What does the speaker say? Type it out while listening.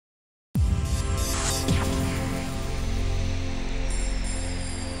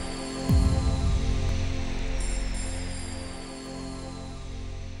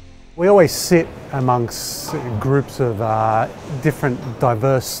We always sit amongst groups of different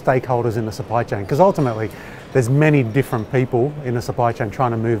diverse stakeholders in the supply chain, because ultimately there's many different people in the supply chain trying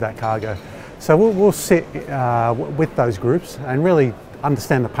to move that cargo. So we'll sit with those groups and really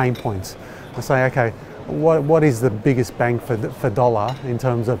understand the pain points and say, okay, what is the biggest bang for dollar in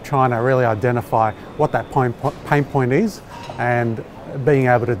terms of trying to really identify what that pain point is and being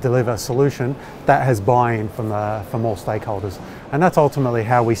able to deliver a solution that has buy-in from all stakeholders. And that's ultimately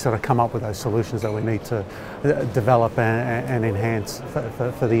how we sort of come up with those solutions that we need to develop and enhance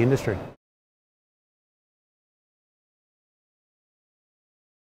for the industry.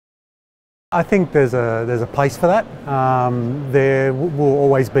 I think there's a place for that. There will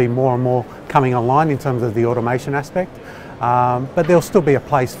always be more and more coming online in terms of the automation aspect, but there'll still be a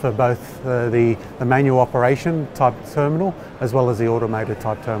place for both the manual operation type terminal as well as the automated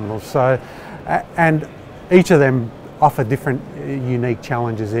type terminals. So, and each of them offer different unique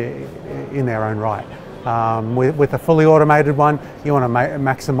challenges in their own right. With a fully automated one, you want to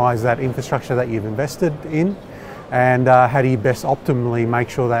maximise that infrastructure that you've invested in. And how do you best optimally make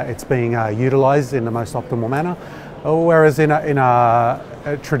sure that it's being utilised in the most optimal manner? Whereas in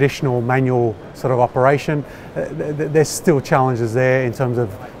a traditional manual sort of operation, there's still challenges there in terms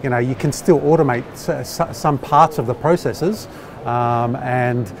of, you can still automate some parts of the processes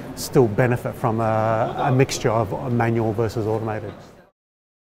and still benefit from a mixture of manual versus automated.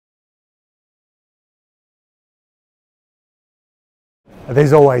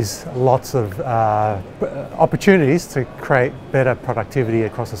 There's always lots of opportunities to create better productivity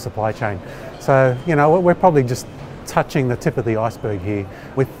across the supply chain. So, we're probably just touching the tip of the iceberg here.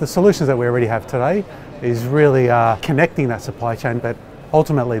 With the solutions that we already have today is really connecting that supply chain, but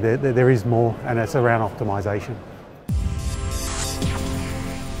ultimately there is more, and it's around optimization.